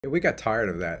We got tired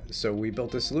of that, so we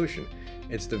built a solution.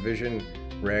 It's the Vision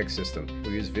RAG system.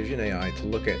 We use Vision AI to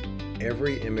look at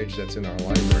every image that's in our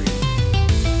library.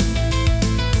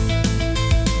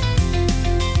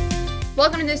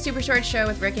 Welcome to this Super Short Show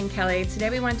with Rick and Kelly.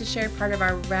 Today we want to share part of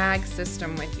our RAG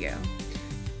system with you.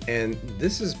 And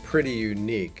this is pretty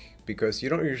unique because you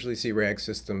don't usually see RAG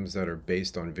systems that are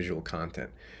based on visual content.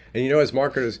 And you know, as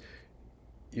marketers,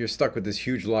 you're stuck with this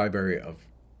huge library of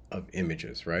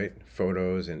images, right?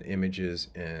 Photos and images,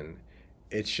 and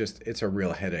it's a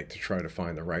real headache to try to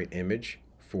find the right image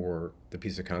for the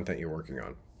piece of content you're working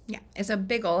on. Yeah, it's a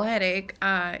big ol' headache.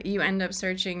 You end up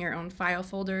searching your own file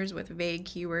folders with vague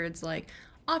keywords like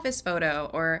office photo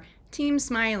or team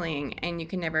smiling, and you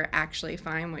can never actually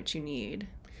find what you need.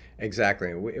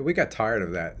 Exactly. We got tired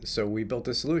of that, so we built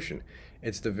a solution.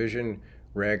 It's the Vision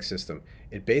RAG system.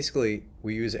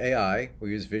 We use AI, we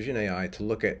use Vision AI to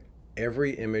look at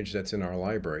every image that's in our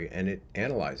library, and it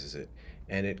analyzes it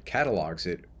and it catalogs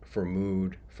it for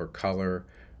mood, for color,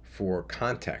 for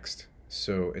context.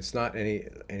 So it's not any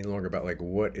longer about like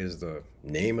what is the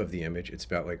name of the image, it's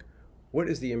about like what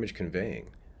is the image conveying.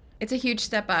 It's a huge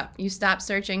step up. You stop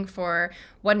searching for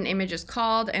what an image is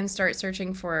called and start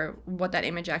searching for what that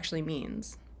image actually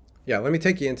means. Yeah, let me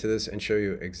take you into this and show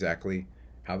you exactly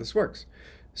how this works.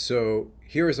 So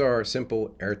here is our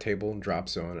simple Airtable drop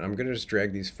zone. I'm going to just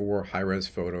drag these 4 high-res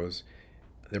photos,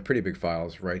 they're pretty big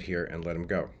files, right here and let them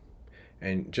go.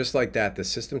 And just like that, the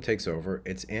system takes over.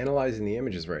 It's analyzing the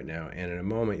images right now, and in a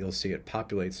moment you'll see it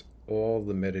populates all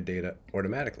the metadata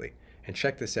automatically. And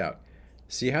check this out.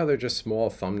 See how they're just small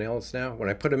thumbnails now? When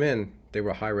I put them in, they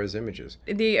were high-res images.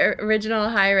 The original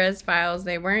high-res files,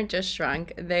 they weren't just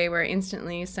shrunk, they were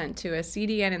instantly sent to a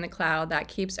CDN in the cloud that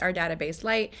keeps our database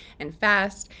light and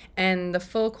fast, and the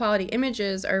full quality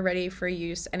images are ready for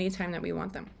use anytime that we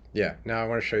want them. Yeah, now I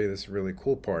want to show you this really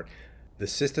cool part. The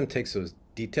system takes those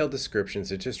detailed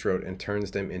descriptions it just wrote and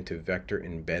turns them into vector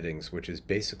embeddings, which is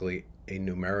basically a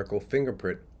numerical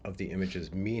fingerprint of the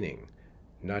image's meaning,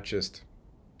 not just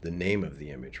the name of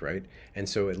the image, right? And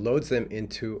so it loads them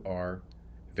into our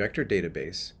vector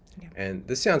database. Yeah. And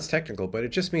this sounds technical, but it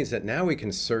just means that now we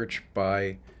can search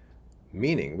by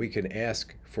meaning. We can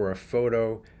ask for a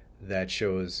photo that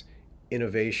shows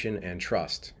innovation and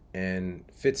trust and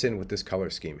fits in with this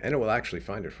color scheme, and it will actually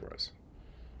find it for us.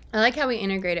 I like how we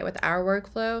integrate it with our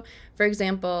workflow. For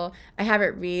example, I have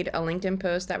it read a LinkedIn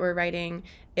post that we're writing,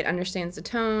 it understands the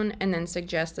tone, and then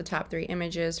suggests the top 3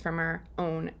 images from our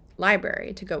own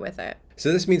library to go with it.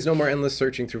 So this means no more endless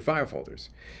searching through file folders.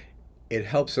 It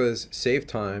helps us save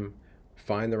time,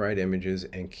 find the right images,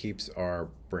 and keeps our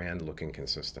brand looking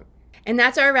consistent. And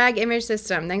that's our RAG image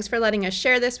system. Thanks for letting us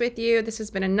share this with you. This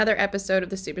has been another episode of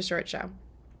the Super Short Show.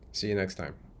 See you next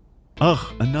time.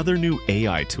 Ugh, another new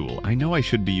AI tool. I know I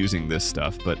should be using this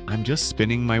stuff, but I'm just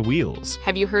spinning my wheels.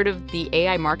 Have you heard of the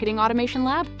AI Marketing Automation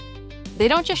Lab? They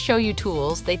don't just show you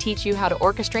tools, they teach you how to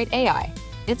orchestrate AI.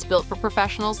 It's built for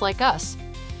professionals like us.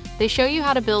 They show you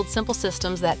how to build simple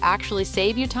systems that actually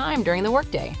save you time during the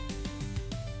workday.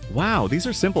 Wow, these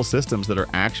are simple systems that are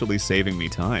actually saving me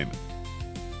time.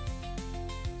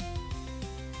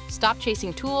 Stop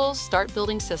chasing tools, start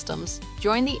building systems.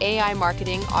 Join the AI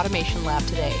Marketing Automation Lab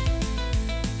today.